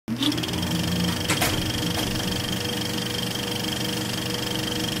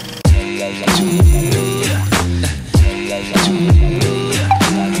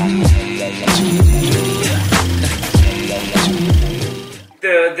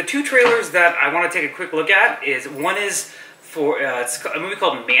The two trailers that I want to take a quick look at is one is for it's a movie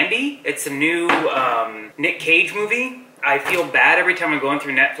called Mandy. It's a new Nick Cage movie. I feel bad every time I'm going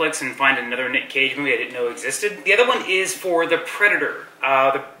through Netflix and find another Nick Cage movie I didn't know existed. The other one is for The Predator.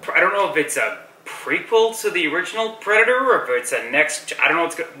 I don't know if it's a prequel to the original Predator or if it's a next. I don't know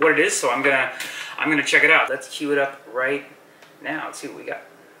what it is, so I'm gonna check it out. Let's cue it up right now. Let's see what we got.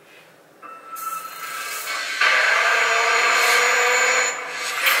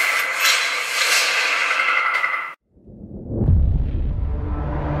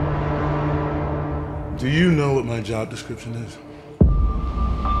 Do you know what my job description is?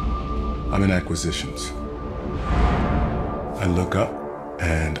 I'm in acquisitions. I look up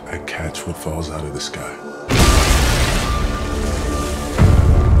and I catch what falls out of the sky.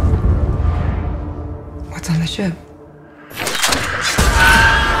 What's on the ship?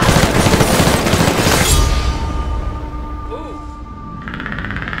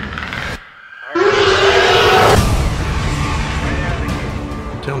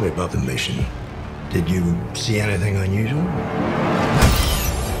 Tell me about the mission. Did you see anything unusual?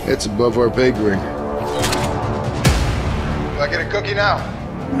 It's above our pay grade. Do I get a cookie now?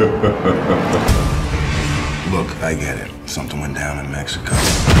 Look, I get it. Something went down in Mexico.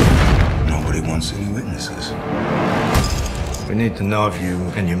 Nobody wants any witnesses. We need to know if you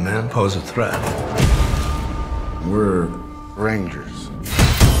and your men pose a threat. We're rangers.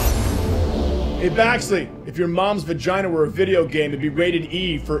 Hey, Baxley, if your mom's vagina were a video game, it'd be rated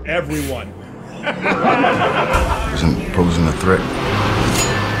E for everyone. Isn't posing a threat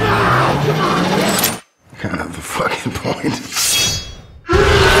kind of the fucking point?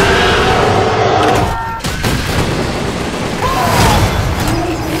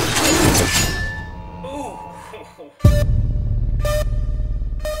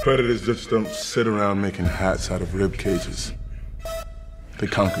 Predators just don't sit around making hats out of rib cages. They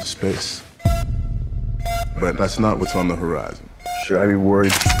conquer space. But that's not what's on the horizon. Should I be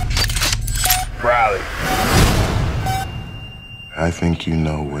worried? Riley. I think you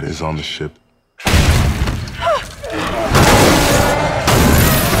know what is on the ship.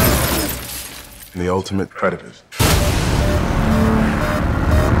 The ultimate predators.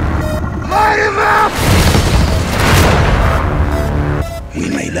 Light him up! We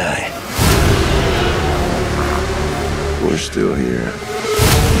may die. We're still here.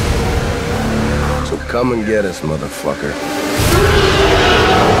 So come and get us, motherfucker.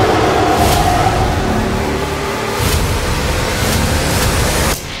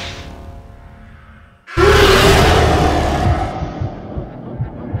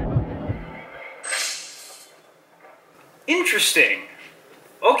 Interesting.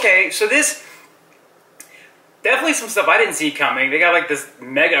 Okay, so this definitely some stuff I didn't see coming. They got like this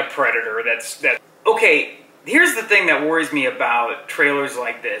mega predator that. Okay, here's the thing that worries me about trailers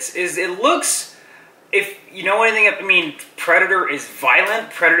like this is it looks, if you know anything, I mean, Predator is violent.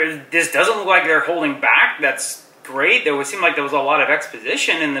 Predator, this doesn't look like they're holding back. That's great. There would seem like there was a lot of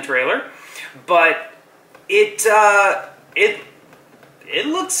exposition in the trailer, but it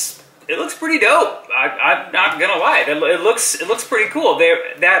looks pretty dope. I'm not gonna lie. It looks pretty cool.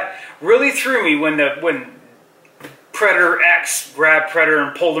 That really threw me when Predator X grabbed Predator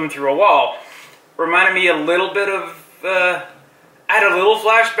and pulled him through a wall. Reminded me a little bit of. I had a little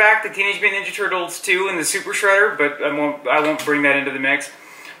flashback to Teenage Mutant Ninja Turtles 2 and the Super Shredder, but I won't bring that into the mix.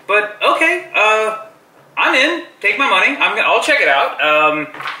 But okay, I'm in. Take my money. I'll check it out.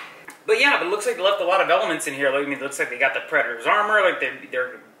 But yeah, but it looks like they left a lot of elements in here. Like, I mean, it looks like they got the Predator's armor. Like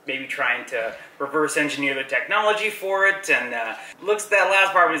they're maybe trying to reverse engineer the technology for it. And looks that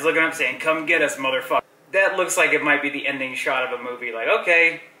last part when he's looking up saying, "Come get us, motherfucker." That looks like it might be the ending shot of a movie. Like,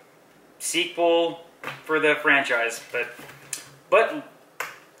 okay, sequel for the franchise, but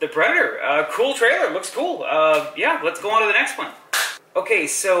the Predator, cool trailer, looks cool. Yeah, let's go on to the next one. Okay,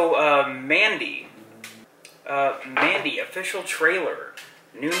 so Mandy, official trailer,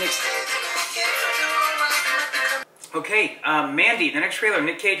 new Nick. Okay, Mandy, the next trailer,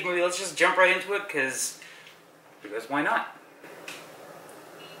 Nick Cage movie. Let's just jump right into it because why not?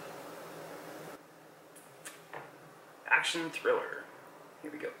 Action thriller.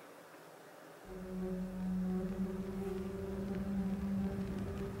 Here we go.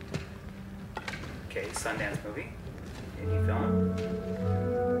 Okay, Sundance movie. Indie film.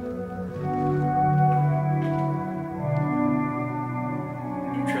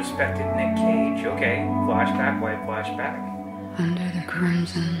 Introspective Nick Cage. Okay, flashback, white flashback. Under the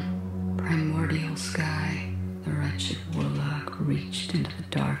crimson, primordial sky, The wretched warlock reached into the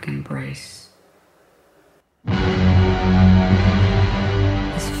dark embrace. His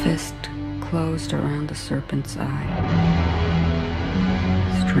fist closed around the serpent's eye.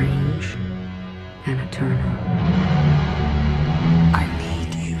 Strange and eternal. I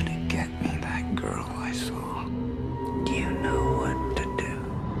need you to get me that girl I saw. You know what to do.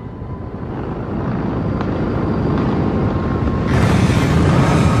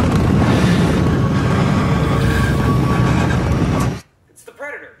 It's the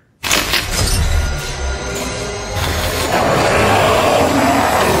Predator.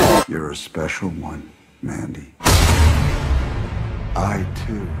 You're a special one, Mandy. I,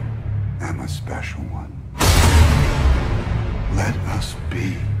 too, am a special one. Let us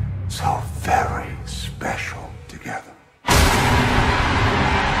be so very special together.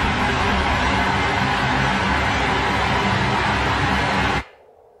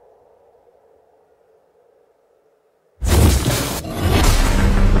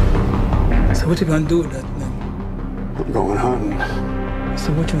 So what you gonna do with that thing? I'm going hunting.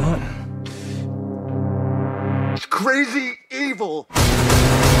 So what you hunting? It's crazy evil.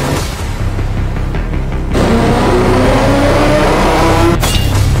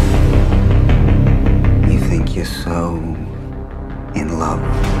 You think you're so in love?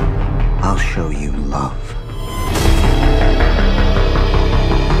 I'll show you love.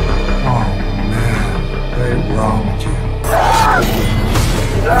 Oh, man. What's wrong with you?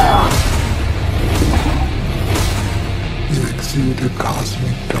 You exude a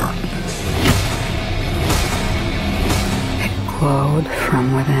cosmic darkness. It glowed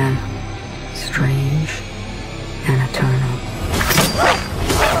from within, strange and eternal.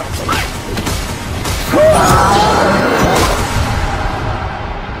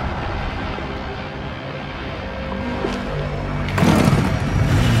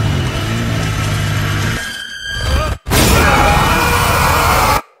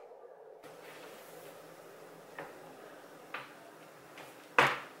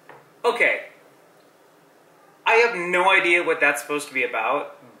 Okay. I have no idea what that's supposed to be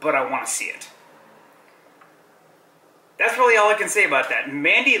about, but I want to see it. That's really all I can say about that.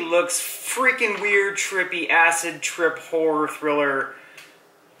 Mandy looks freaking weird, trippy, acid trip, horror, thriller.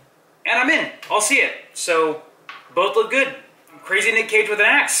 And I'm in. I'll see it. So, both look good. Crazy Nick Cage with an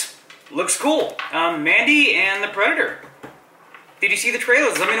axe. Looks cool. Mandy and the Predator. Did you see the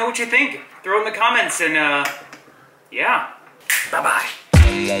trailers? Let me know what you think. Throw it in the comments and, yeah. Bye-bye.